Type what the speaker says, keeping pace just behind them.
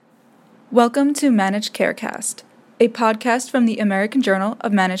Welcome to Managed Carecast, a podcast from the American Journal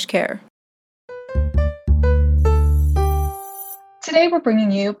of Managed Care. Today we're bringing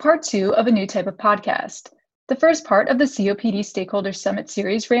you part 2 of a new type of podcast. The first part of the COPD Stakeholder Summit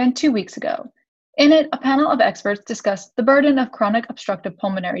series ran 2 weeks ago. In it, a panel of experts discussed the burden of chronic obstructive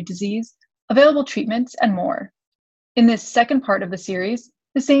pulmonary disease, available treatments, and more. In this second part of the series,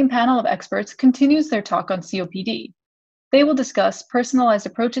 the same panel of experts continues their talk on COPD. They will discuss personalized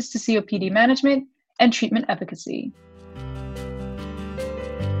approaches to COPD management and treatment efficacy.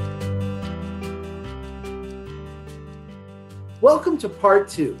 Welcome to part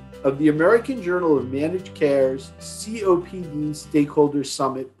 2 of the American Journal of Managed Care's COPD Stakeholder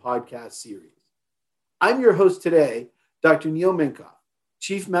Summit podcast series. I'm your host today, Dr. Neil Minkoff,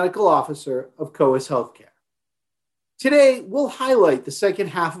 Chief Medical Officer of Coas Healthcare. Today, we'll highlight the second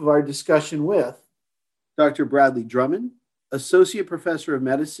half of our discussion with Dr. Bradley Drummond, Associate Professor of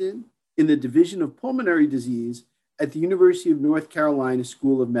Medicine in the Division of Pulmonary Disease at the University of North Carolina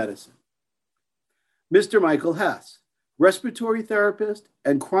School of Medicine. Mr. Michael Hess, Respiratory Therapist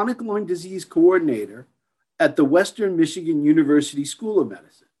and Chronic Lung Disease Coordinator at the Western Michigan University School of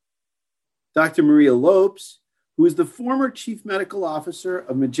Medicine. Dr. Maria Lopes, who is the former Chief Medical Officer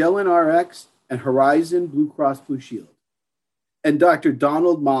of Magellan RX and Horizon Blue Cross Blue Shield. And Dr.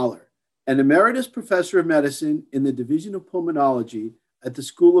 Donald Mahler, an Emeritus Professor of Medicine in the Division of Pulmonology at the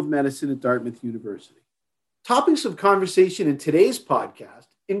School of Medicine at Dartmouth University. Topics of conversation in today's podcast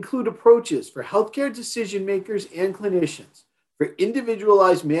include approaches for healthcare decision makers and clinicians for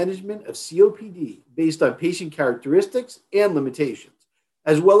individualized management of COPD based on patient characteristics and limitations,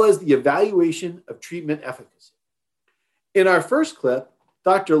 as well as the evaluation of treatment efficacy. In our first clip,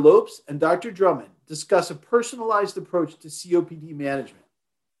 Dr. Lopes and Dr. Drummond discuss a personalized approach to COPD management.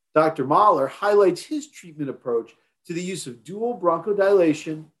 Dr. Mahler highlights his treatment approach to the use of dual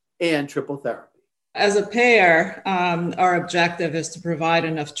bronchodilation and triple therapy. As a payer, our objective is to provide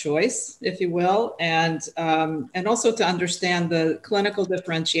enough choice, if you will, and also to understand the clinical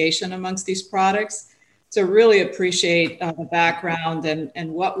differentiation amongst these products, to really appreciate the background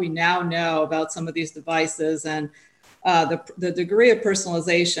and what we now know about some of these devices and the degree of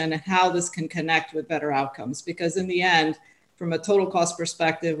personalization and how this can connect with better outcomes. Because in the end, from a total cost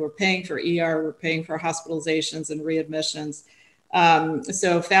perspective, we're paying for ER, we're paying for hospitalizations and readmissions.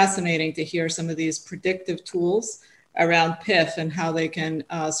 So fascinating to hear some of these predictive tools around PIF and how they can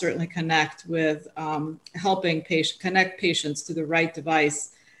certainly connect with helping connect patients to the right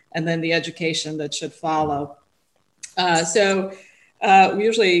device and then the education that should follow. Usually,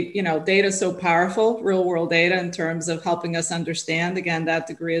 data is so powerful, real world data in terms of helping us understand, again, that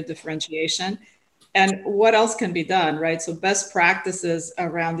degree of differentiation. And what else can be done, right? So best practices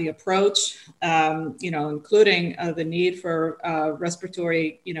around the approach, including the need for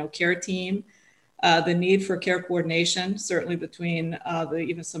respiratory, care team, the need for care coordination, certainly between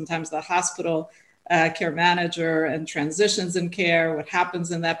even sometimes the hospital care manager and transitions in care, what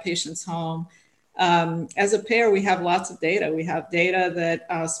happens in that patient's home. As a payer, we have lots of data. We have data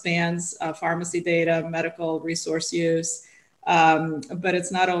that spans pharmacy data, medical resource use, but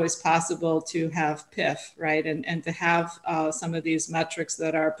it's not always possible to have PIF, right? And to have some of these metrics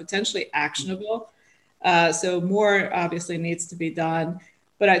that are potentially actionable. So more obviously needs to be done,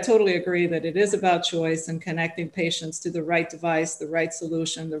 but I totally agree that it is about choice and connecting patients to the right device, the right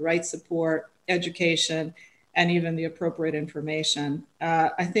solution, the right support, education, and even the appropriate information.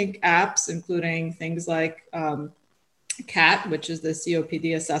 I think apps, including things like CAT, which is the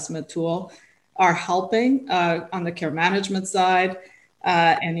COPD assessment tool, are helping on the care management side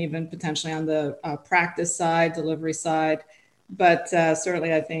and even potentially on the practice side, delivery side. But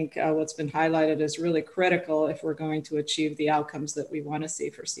certainly I think what's been highlighted is really critical if we're going to achieve the outcomes that we want to see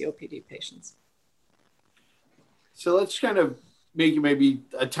for COPD patients. So let's kind of make it maybe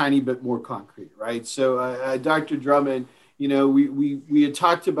a tiny bit more concrete, right? So Dr. Drummond, we had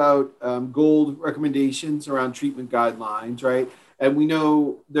talked about GOLD recommendations around treatment guidelines, right? And we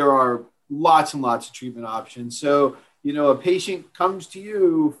know there are lots and lots of treatment options. So, a patient comes to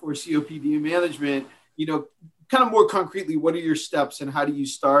you for COPD management, kind of more concretely, what are your steps and how do you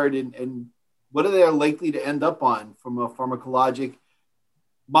start and what are they likely to end up on from a pharmacologic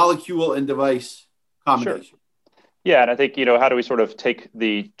molecule and device combination? Sure. Yeah, and I think, how do we sort of take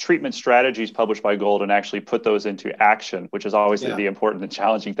the treatment strategies published by GOLD and actually put those into action, which is always the important and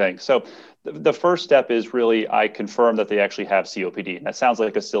challenging thing. So the first step is really, I confirm that they actually have COPD. And that sounds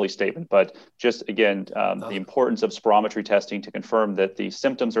like a silly statement, but just again, the importance of spirometry testing to confirm that the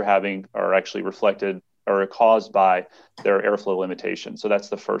symptoms they're having are actually reflected or caused by their airflow limitation. So that's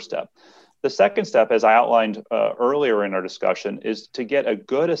the first step. The second step, as I outlined earlier in our discussion, is to get a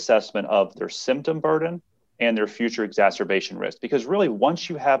good assessment of their symptom burden and their future exacerbation risk. Because really, once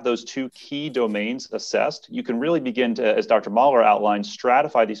you have those two key domains assessed, you can really begin to, as Dr. Mahler outlined,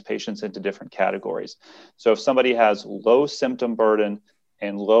 stratify these patients into different categories. So if somebody has low symptom burden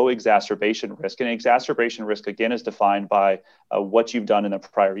and low exacerbation risk, and exacerbation risk, again, is defined by what you've done in the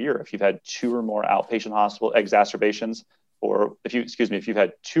prior year. If you've had 2 or more outpatient hospital exacerbations, or if you've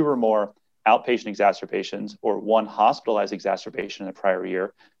had 2 or more outpatient exacerbations or 1 hospitalized exacerbation in the prior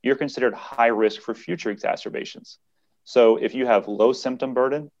year, you're considered high risk for future exacerbations. So if you have low symptom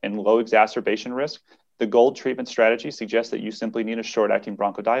burden and low exacerbation risk, the GOLD treatment strategy suggests that you simply need a short-acting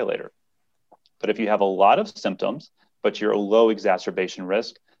bronchodilator. But if you have a lot of symptoms, but you're a low exacerbation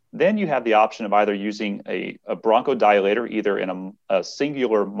risk, then you have the option of either using a bronchodilator, either in a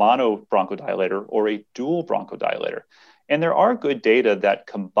singular mono bronchodilator or a dual bronchodilator. And there are good data that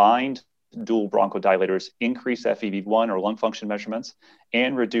combined dual bronchodilators increase FEV1 or lung function measurements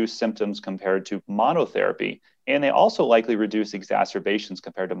and reduce symptoms compared to monotherapy. And they also likely reduce exacerbations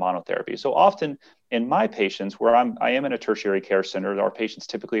compared to monotherapy. So often in my patients, where I am in a tertiary care center, our patients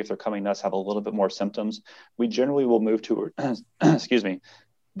typically, if they're coming to us, have a little bit more symptoms. We generally will move to,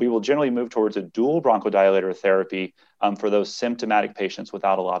 we will generally move towards a dual bronchodilator therapy for those symptomatic patients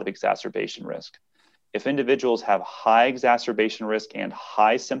without a lot of exacerbation risk. If individuals have high exacerbation risk and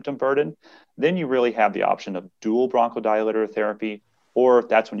high symptom burden, then you really have the option of dual bronchodilator therapy, or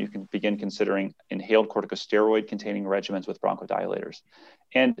that's when you can begin considering inhaled corticosteroid-containing regimens with bronchodilators.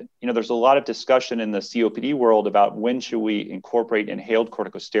 And there's a lot of discussion in the COPD world about when should we incorporate inhaled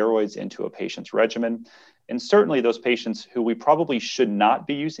corticosteroids into a patient's regimen. And certainly those patients who we probably should not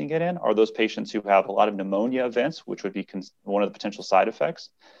be using it in are those patients who have a lot of pneumonia events, which would be one of the potential side effects.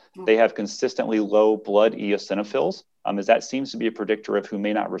 They have consistently low blood eosinophils, as that seems to be a predictor of who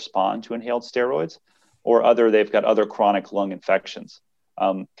may not respond to inhaled steroids, or they've got other chronic lung infections.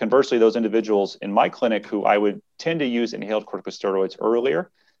 Conversely, those individuals in my clinic who I would tend to use inhaled corticosteroids earlier,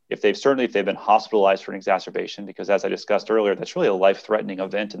 if they've been hospitalized for an exacerbation, because as I discussed earlier, that's really a life-threatening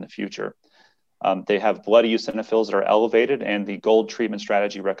event in the future. They have blood eosinophils that are elevated, and the GOLD treatment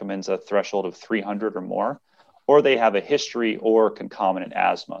strategy recommends a threshold of 300 or more, or they have a history or concomitant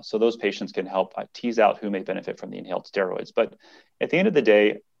asthma. So those patients can help tease out who may benefit from the inhaled steroids. But at the end of the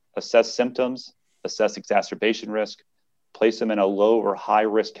day, assess symptoms, assess exacerbation risk, place them in a low or high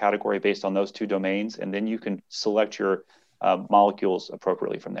risk category based on those 2 domains, and then you can select your molecules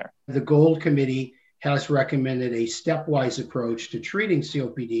appropriately from there. The GOLD committee has recommended a stepwise approach to treating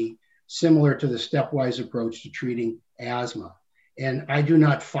COPD, similar to the stepwise approach to treating asthma. And I do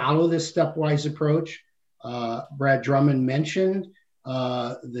not follow this stepwise approach. Brad Drummond mentioned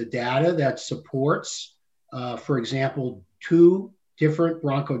the data that supports, for example, 2 different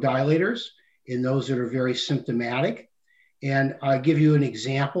bronchodilators in those that are very symptomatic. And I'll give you an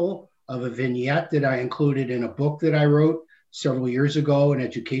example of a vignette that I included in a book that I wrote several years ago, an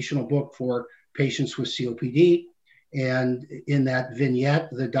educational book for patients with COPD. And in that vignette,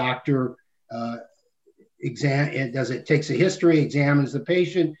 the doctor takes a history, examines the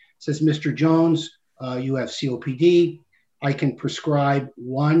patient, says, Mr. Jones, you have COPD. I can prescribe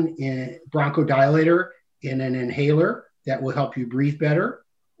 1 bronchodilator in an inhaler that will help you breathe better,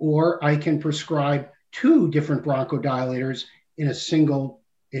 or I can prescribe 2 different bronchodilators in a single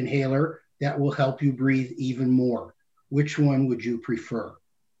inhaler that will help you breathe even more. Which one would you prefer?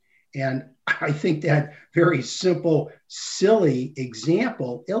 And I think that very simple, silly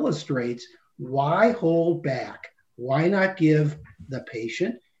example illustrates why hold back? Why not give the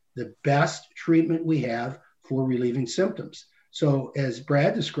patient the best treatment we have for relieving symptoms? So as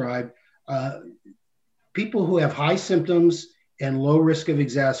Brad described, people who have high symptoms and low risk of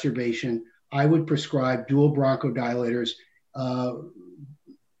exacerbation, I would prescribe dual bronchodilators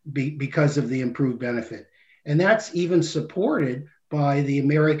because of the improved benefit. And that's even supported by the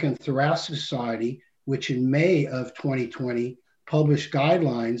American Thoracic Society, which in May of 2020 published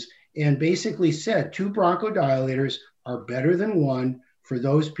guidelines and basically said 2 bronchodilators are better than 1 for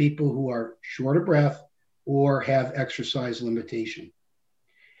those people who are short of breath or have exercise limitation.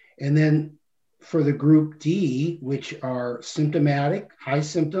 And then for the group D, which are symptomatic, high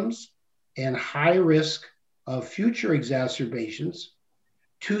symptoms, and high risk of future exacerbations,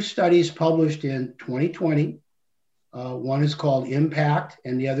 2 studies published in 2020. One is called Impact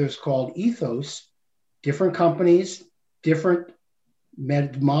and the other is called Ethos. Different companies, different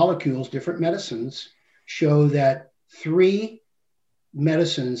molecules, different medicines show that 3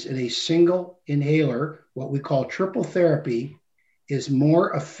 medicines in a single inhaler, what we call triple therapy, is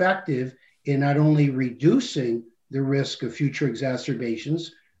more effective in not only reducing the risk of future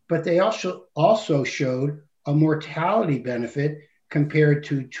exacerbations, but they also showed a mortality benefit compared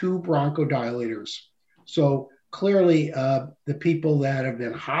to 2 bronchodilators. So clearly, the people that have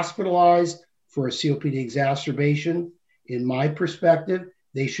been hospitalized for a COPD exacerbation, in my perspective,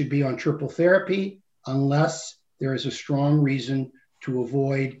 they should be on triple therapy unless there is a strong reason to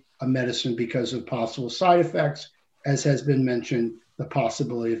avoid a medicine because of possible side effects, as has been mentioned, the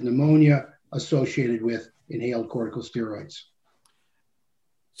possibility of pneumonia associated with inhaled corticosteroids.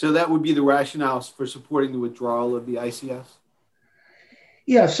 So that would be the rationale for supporting the withdrawal of the ICS?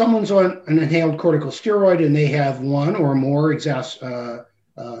 Yeah, if someone's on an inhaled corticosteroid and they have 1 or more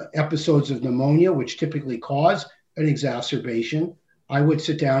episodes of pneumonia, which typically cause an exacerbation, I would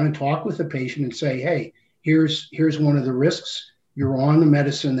sit down and talk with the patient and say, hey, here's one of the risks. You're on a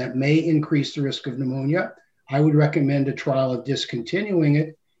medicine that may increase the risk of pneumonia. I would recommend a trial of discontinuing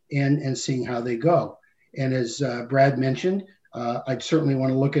it and seeing how they go. And as Brad mentioned, I'd certainly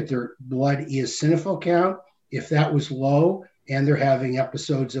want to look at their blood eosinophil count. If that was low and they're having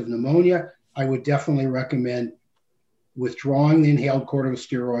episodes of pneumonia, I would definitely recommend withdrawing the inhaled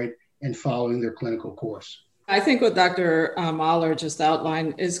corticosteroid and following their clinical course. I think what Dr. Mahler just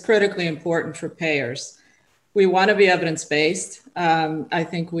outlined is critically important for payers. We want to be evidence-based. I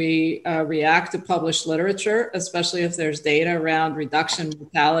think we react to published literature, especially if there's data around reduction in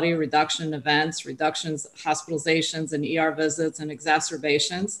mortality, reduction in events, reductions, hospitalizations and ER visits and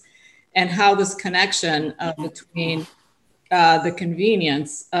exacerbations, and how this connection between the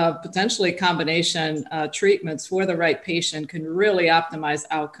convenience of potentially combination treatments for the right patient can really optimize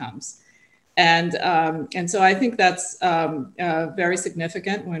outcomes. And so I think that's very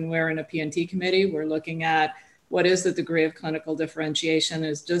significant when we're in a P&T committee. We're looking at what is the degree of clinical differentiation?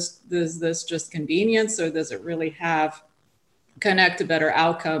 Is this just convenience, or does it really connect to better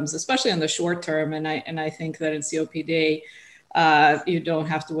outcomes, especially in the short term? And I think that in COPD, you don't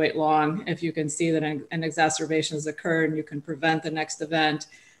have to wait long. If you can see that an exacerbation has occurred and you can prevent the next event,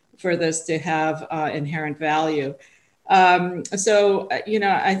 for this to have inherent value. So,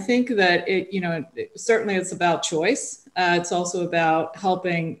 I think that certainly it's about choice. It's also about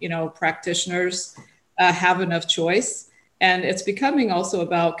helping, practitioners have enough choice. And it's becoming also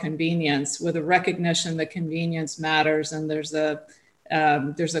about convenience, with a recognition that convenience matters. And there's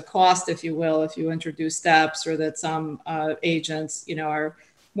a cost, if you will, if you introduce steps, or that some agents, are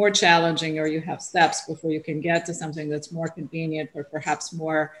more challenging, or you have steps before you can get to something that's more convenient or perhaps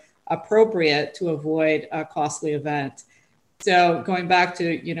more appropriate to avoid a costly event. So going back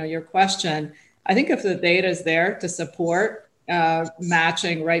to your question, I think if the data is there to support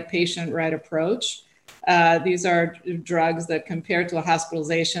matching right patient, right approach, these are drugs that, compared to a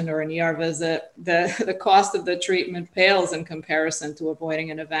hospitalization or an ER visit, the cost of the treatment pales in comparison to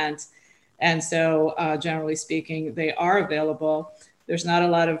avoiding an event. And so generally speaking, they are available. There's not a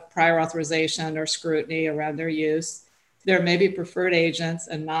lot of prior authorization or scrutiny around their use. There may be preferred agents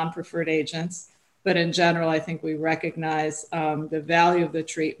and non-preferred agents, but in general, I think we recognize the value of the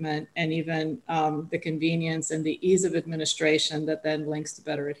treatment, and even the convenience and the ease of administration that then links to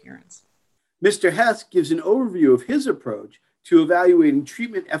better adherence. Mr. Hess gives an overview of his approach to evaluating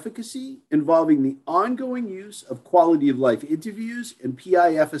treatment efficacy involving the ongoing use of quality of life interviews and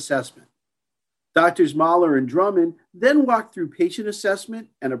PIF assessment. Doctors Mahler and Drummond then walk through patient assessment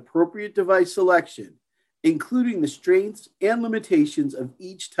and appropriate device selection, including the strengths and limitations of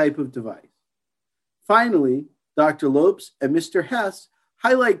each type of device. Finally, Dr. Lopes and Mr. Hess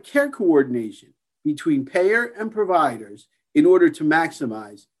highlight care coordination between payer and providers in order to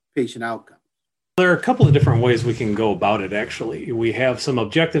maximize patient outcomes. There are a couple of different ways we can go about it, actually. We have some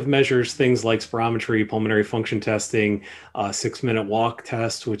objective measures, things like spirometry, pulmonary function testing, 6-minute walk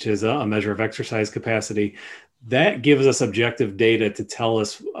test, which is a measure of exercise capacity. That gives us objective data to tell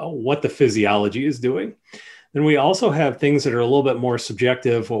us what the physiology is doing. Then we also have things that are a little bit more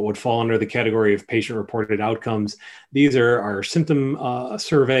subjective, what would fall under the category of patient-reported outcomes. These are our symptom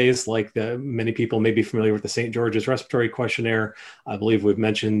surveys, like many people may be familiar with the St. George's Respiratory Questionnaire. I believe we've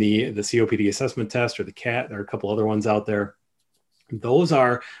mentioned the COPD assessment test, or the CAT. There are a couple other ones out there. Those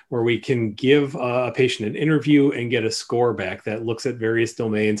are where we can give a patient an interview and get a score back that looks at various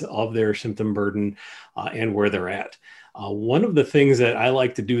domains of their symptom burden and where they're at. One of the things that I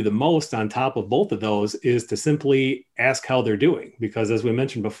like to do the most on top of both of those is to simply ask how they're doing, because as we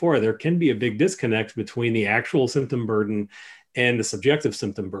mentioned before, there can be a big disconnect between the actual symptom burden and the subjective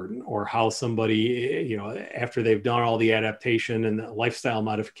symptom burden, or how somebody, after they've done all the adaptation and the lifestyle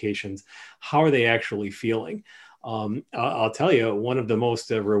modifications, how are they actually feeling? I'll tell you, one of the most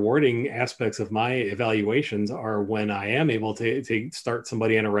rewarding aspects of my evaluations are when I am able to start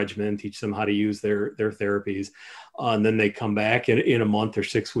somebody on a regimen, teach them how to use their therapies. And then they come back in a month or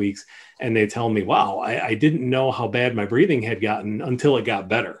 6 weeks and they tell me, wow, I didn't know how bad my breathing had gotten until it got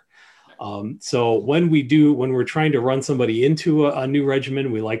better. So when we're trying to run somebody into a new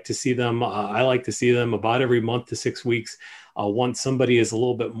regimen, we like to see them, I like to see them about every month to 6 weeks. Once somebody is a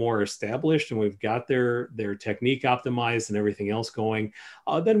little bit more established and we've got their technique optimized and everything else going,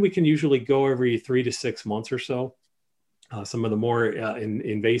 then we can usually go every 3 to 6 months or so. Some of the more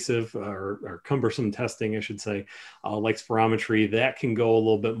invasive or cumbersome testing, I should say, like spirometry, that can go a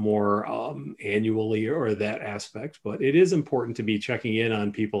little bit more annually or that aspect. But it is important to be checking in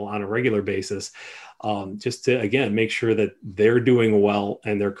on people on a regular basis, just to, again, make sure that they're doing well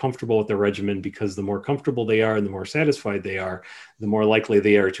and they're comfortable with their regimen, because the more comfortable they are and the more satisfied they are, the more likely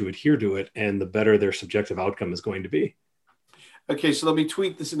they are to adhere to it and the better their subjective outcome is going to be. Okay, so let me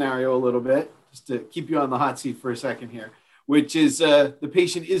tweak the scenario a little bit, just to keep you on the hot seat for a second here, which is the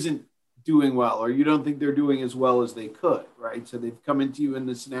patient isn't doing well, or you don't think they're doing as well as they could, right? So they've come into you in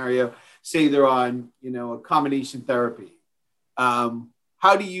the scenario, say they're on, a combination therapy.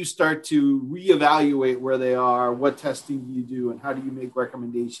 How do you start to reevaluate where they are? What testing do you do? And how do you make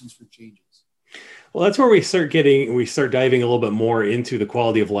recommendations for changes? Well, that's where we start diving a little bit more into the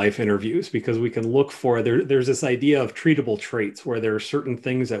quality of life interviews, because we can look for, there's this idea of treatable traits where there are certain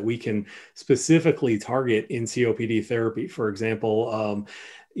things that we can specifically target in COPD therapy. For example,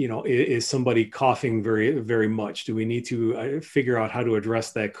 is somebody coughing very, very much? Do we need to figure out how to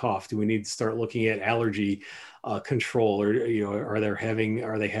address that cough? Do we need to start looking at allergy control, or are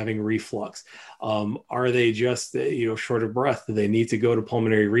they having reflux? Are they just short of breath? Do they need to go to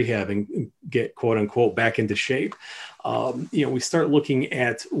pulmonary rehab and get quote unquote back into shape? We start looking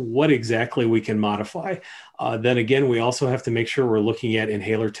at what exactly we can modify. Then again, we also have to make sure we're looking at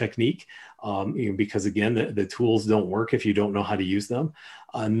inhaler technique, because again, the tools don't work if you don't know how to use them.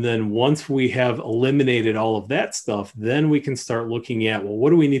 And then once we have eliminated all of that stuff, then we can start looking at, well, what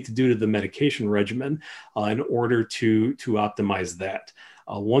do we need to do to the medication regimen in order to optimize that?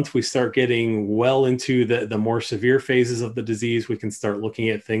 Once we start getting well into the more severe phases of the disease, we can start looking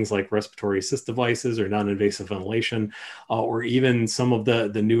at things like respiratory assist devices or non-invasive ventilation, or even some of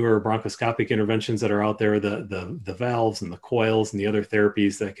the newer bronchoscopic interventions that are out there, the valves and the coils and the other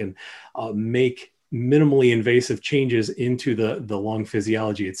therapies that can make minimally invasive changes into the lung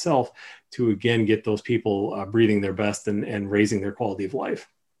physiology itself to, again, get those people breathing their best and raising their quality of life.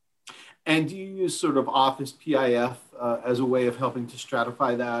 And do you use sort of office PIF as a way of helping to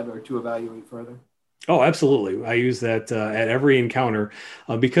stratify that or to evaluate further? Oh, absolutely. I use that at every encounter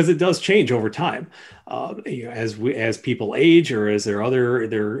because it does change over time. As people age, or as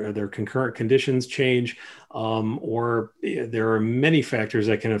their concurrent conditions change, or there are many factors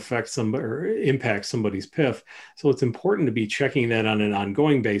that can affect or impact somebody's PIF. So it's important to be checking that on an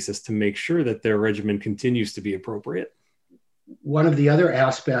ongoing basis to make sure that their regimen continues to be appropriate. One of the other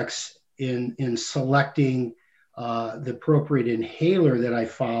aspects in selecting the appropriate inhaler that I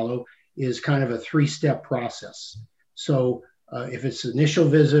follow is kind of a 3-step process. So if it's initial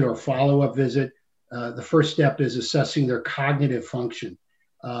visit or follow-up visit, the first step is assessing their cognitive function.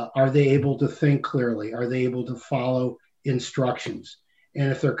 Are they able to think clearly? Are they able to follow instructions?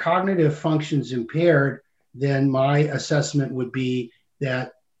 And if their cognitive function is impaired, then my assessment would be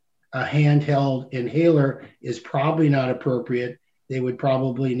that a handheld inhaler is probably not appropriate. They would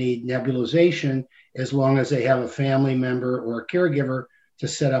probably need nebulization, as long as they have a family member or a caregiver to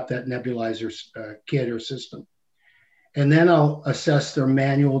set up that nebulizer kit or system. And then I'll assess their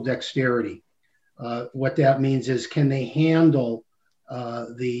manual dexterity. What that means is, can they handle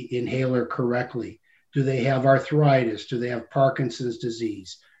the inhaler correctly? Do they have arthritis? Do they have Parkinson's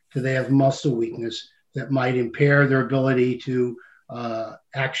disease? Do they have muscle weakness that might impair their ability to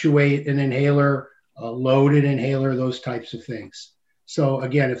actuate an inhaler, load an inhaler, those types of things? So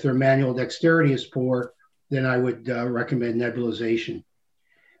again, if their manual dexterity is poor, then I would recommend nebulization.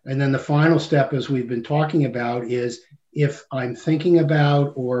 And then the final step, as we've been talking about, is if I'm thinking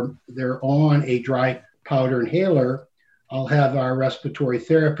about or they're on a dry powder inhaler, I'll have our respiratory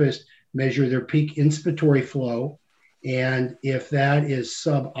therapist measure their peak inspiratory flow. And if that is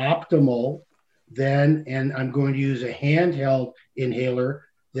suboptimal, then, and I'm going to use a handheld inhaler,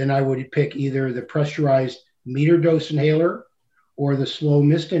 then I would pick either the pressurized meter dose inhaler or the slow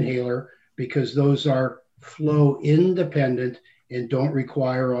mist inhaler, because those are flow independent and don't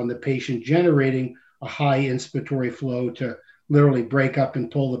require on the patient generating a high inspiratory flow to literally break up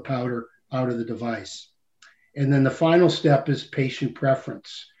and pull the powder out of the device. And then the final step is patient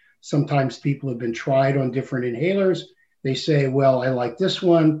preference. Sometimes people have been tried on different inhalers. They say, well, I like this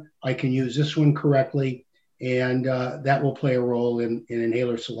one. I can use this one correctly. And that will play a role in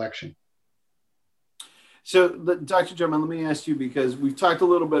inhaler selection. So, Dr. Drummond, let me ask you, because we've talked a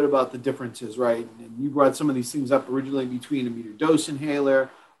little bit about the differences, right? And you brought some of these things up originally between a meter dose inhaler,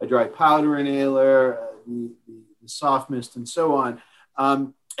 a dry powder inhaler, the soft mist, and so on.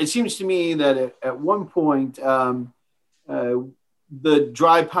 It seems to me that at one point, the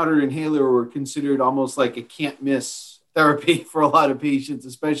dry powder inhaler were considered almost like a can't miss therapy for a lot of patients,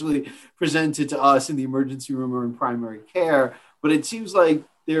 especially presented to us in the emergency room or in primary care. But it seems like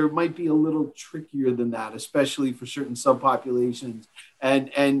there might be a little trickier than that, especially for certain subpopulations.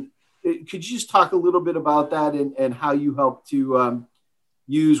 And could you just talk a little bit about that and how you help to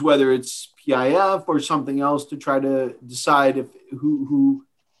use, whether it's PIF or something else, to try to decide if who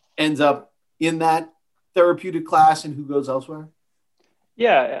ends up in that therapeutic class and who goes elsewhere?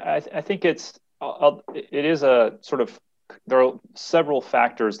 Yeah, I think it is a sort of, there are several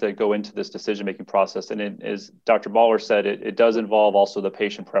factors that go into this decision-making process. And as Dr. Mahler said, it does involve also the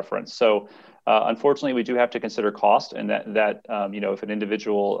patient preference. So unfortunately, we do have to consider cost, and that if an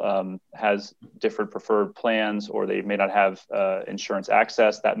individual has different preferred plans, or they may not have insurance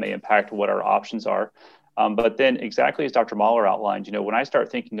access, that may impact what our options are. But then exactly as Dr. Mahler outlined, when I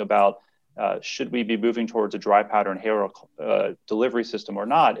start thinking about should we be moving towards a dry powder inhaler delivery system or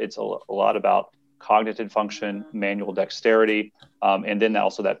not, it's a lot about cognitive function, manual dexterity, and then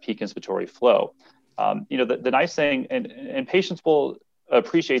also that peak inspiratory flow. The nice thing, and patients will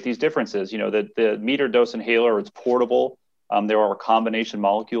appreciate these differences, that the meter dose inhaler, it's portable. There are combination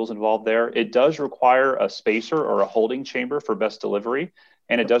molecules involved there. It does require a spacer or a holding chamber for best delivery,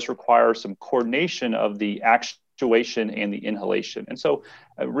 and it does require some coordination of the actuation and the inhalation. And so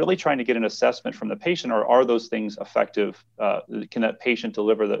really trying to get an assessment from the patient, are those things effective? Can that patient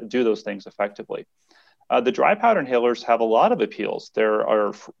do those things effectively? The dry powder inhalers have a lot of appeals. There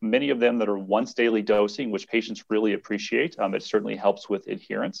are many of them that are once daily dosing, which patients really appreciate. It certainly helps with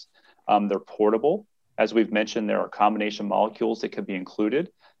adherence. They're portable. As we've mentioned, there are combination molecules that could be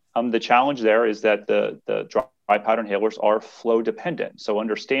included. The challenge there is that the dry powder inhalers are flow dependent. So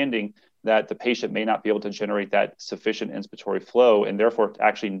understanding that the patient may not be able to generate that sufficient inspiratory flow, and therefore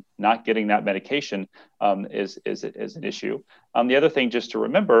actually not getting that medication is an issue. The other thing just to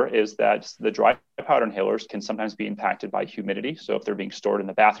remember is that the dry powder inhalers can sometimes be impacted by humidity. So if they're being stored in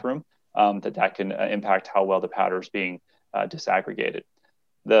the bathroom, that can impact how well the powder is being disaggregated.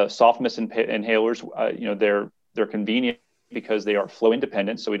 The soft mist inhalers, they're convenient because they are flow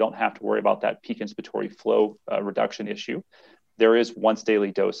independent, so we don't have to worry about that peak inspiratory flow reduction issue. There is once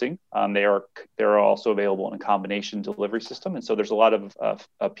daily dosing. They are also available in a combination delivery system, and so there's a lot of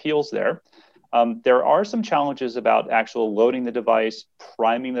appeals there. There are some challenges about actual loading the device,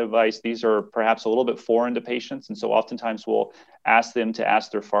 priming the device. These are perhaps a little bit foreign to patients, and so oftentimes we'll ask them to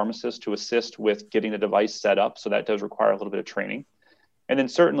ask their pharmacist to assist with getting the device set up, so that does require a little bit of training. And then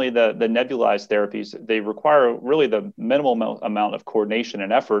certainly the nebulized therapies, they require really the minimal amount of coordination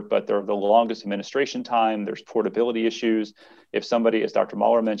and effort, but they're the longest administration time. There's portability issues. If somebody, as Dr.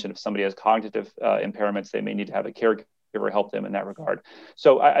 Mahler mentioned, if somebody has cognitive impairments, they may need to have a caregiver help them in that regard.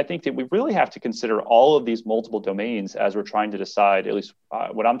 So I think that we really have to consider all of these multiple domains as we're trying to decide, at least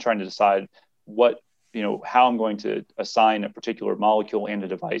what I'm trying to decide, how I'm going to assign a particular molecule and a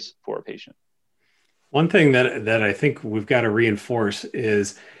device for a patient. One thing that I think we've got to reinforce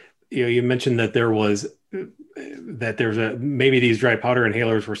is, you mentioned that maybe these dry powder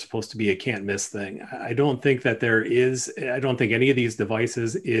inhalers were supposed to be a can't miss thing. I don't think that there is. I don't think any of these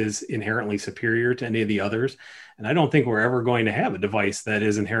devices is inherently superior to any of the others. And I don't think we're ever going to have a device that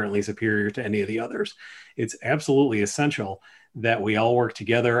is inherently superior to any of the others. It's absolutely essential that we all work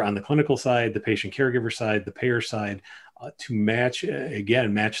together on the clinical side, the patient caregiver side, the payer side, to match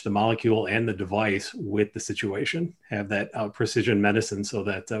the molecule and the device with the situation, have that precision medicine so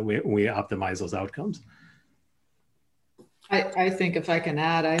that we optimize those outcomes. I think if I can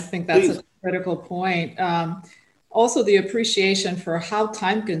add, I think that's a critical point. Also the appreciation for how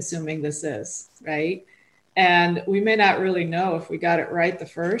time consuming this is, right? And we may not really know if we got it right the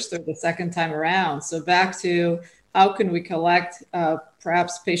first or the second time around. So back to how can we collect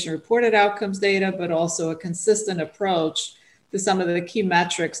perhaps patient-reported outcomes data, but also a consistent approach to some of the key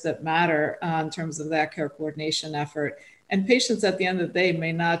metrics that matter in terms of that care coordination effort. And patients at the end of the day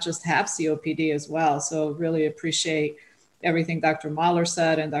may not just have COPD as well. So really appreciate everything Dr. Mahler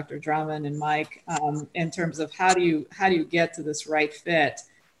said and Dr. Drummond and Mike in terms of how do you get to this right fit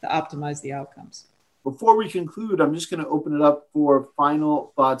to optimize the outcomes. Before we conclude, I'm just going to open it up for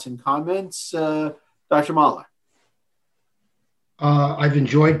final thoughts and comments. Dr. Mahler. I've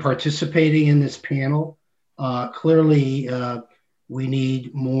enjoyed participating in this panel. Clearly, we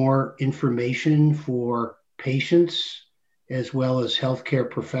need more information for patients as well as healthcare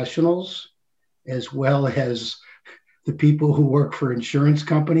professionals, as well as the people who work for insurance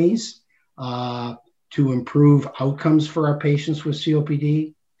companies to improve outcomes for our patients with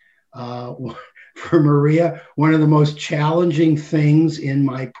COPD. For Maria, one of the most challenging things in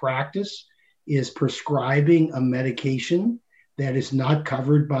my practice is prescribing a medication that is not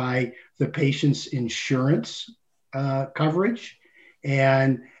covered by the patient's insurance coverage.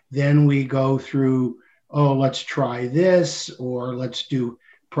 And then we go through, oh, let's try this, or let's do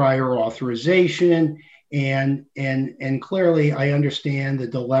prior authorization. And clearly, I understand the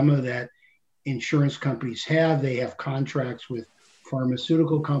dilemma that insurance companies have. They have contracts with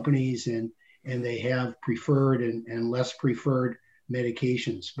pharmaceutical companies, and they have preferred and less preferred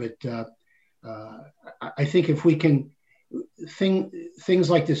medications. But I think if we can, things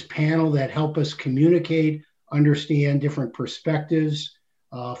like this panel that help us communicate, understand different perspectives,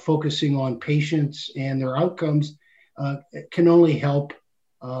 focusing on patients and their outcomes, can only help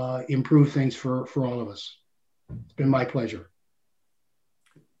improve things for all of us. It's been my pleasure.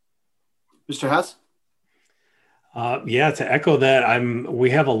 Mr. Hess? Yeah, to echo that,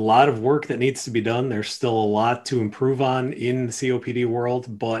 we have a lot of work that needs to be done. There's still a lot to improve on in the COPD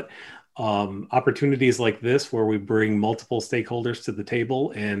world, but opportunities like this, where we bring multiple stakeholders to the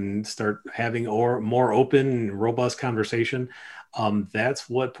table and start having more open, robust conversation, that's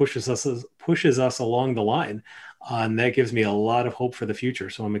what pushes us along the line. And that gives me a lot of hope for the future.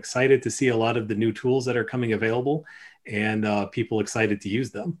 So I'm excited to see a lot of the new tools that are coming available, and people excited to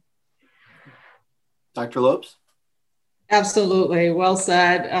use them. Dr. Lopes? Absolutely. Well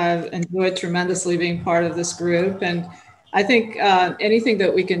said. I've enjoyed tremendously being part of this group. And I think anything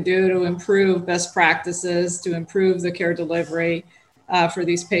that we can do to improve best practices, to improve the care delivery for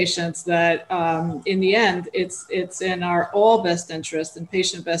these patients, that in the end, it's in our all best interest and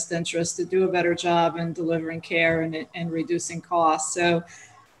patient best interest to do a better job in delivering care and reducing costs. So a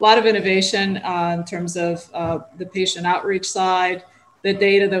lot of innovation in terms of the patient outreach side, the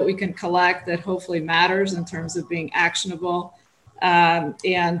data that we can collect that hopefully matters in terms of being actionable. And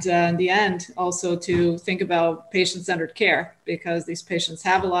in the end, also to think about patient-centered care, because these patients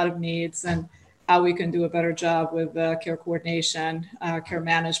have a lot of needs, and how we can do a better job with care coordination, care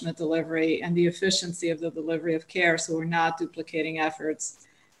management delivery, and the efficiency of the delivery of care, so we're not duplicating efforts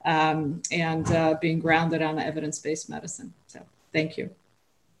and being grounded on evidence-based medicine. So thank you.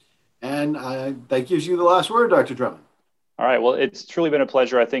 And that gives you the last word, Dr. Drummond. All right. Well, it's truly been a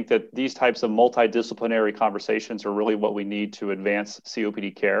pleasure. I think that these types of multidisciplinary conversations are really what we need to advance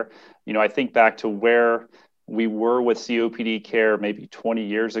COPD care. You know, I think back to where we were with COPD care maybe 20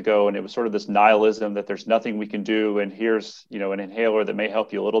 years ago, and it was sort of this nihilism that there's nothing we can do, and here's, you know, an inhaler that may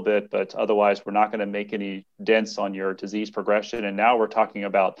help you a little bit, but otherwise we're not going to make any dents on your disease progression. And now we're talking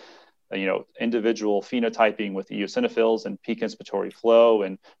about, you know, individual phenotyping with eosinophils and peak inspiratory flow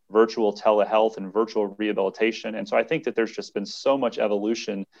and virtual telehealth and virtual rehabilitation. And so I think that there's just been so much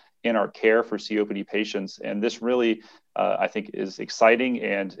evolution in our care for COPD patients. And this really, I think, is exciting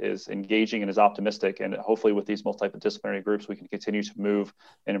and is engaging and is optimistic. And hopefully with these multidisciplinary groups, we can continue to move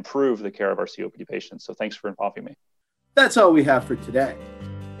and improve the care of our COPD patients. So thanks for involving me. That's all we have for today.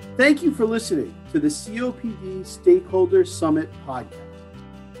 Thank you for listening to the COPD Stakeholder Summit podcast.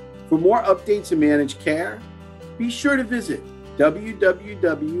 For more updates in managed care, be sure to visit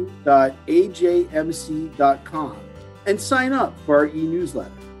www.ajmc.com and sign up for our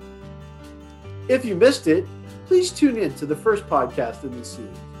e-newsletter. If you missed it, please tune in to the first podcast in this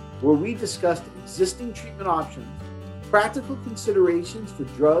series, where we discussed existing treatment options, practical considerations for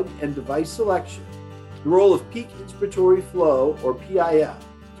drug and device selection, the role of peak inspiratory flow, or PIF,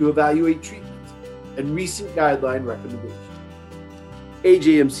 to evaluate treatment, and recent guideline recommendations.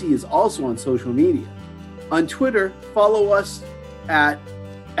 AJMC is also on social media. On Twitter, follow us at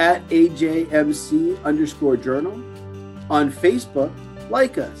AJMC_journal. On Facebook,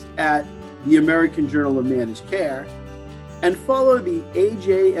 like us at the American Journal of Managed Care, and follow the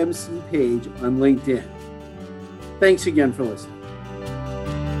AJMC page on LinkedIn. Thanks again for listening.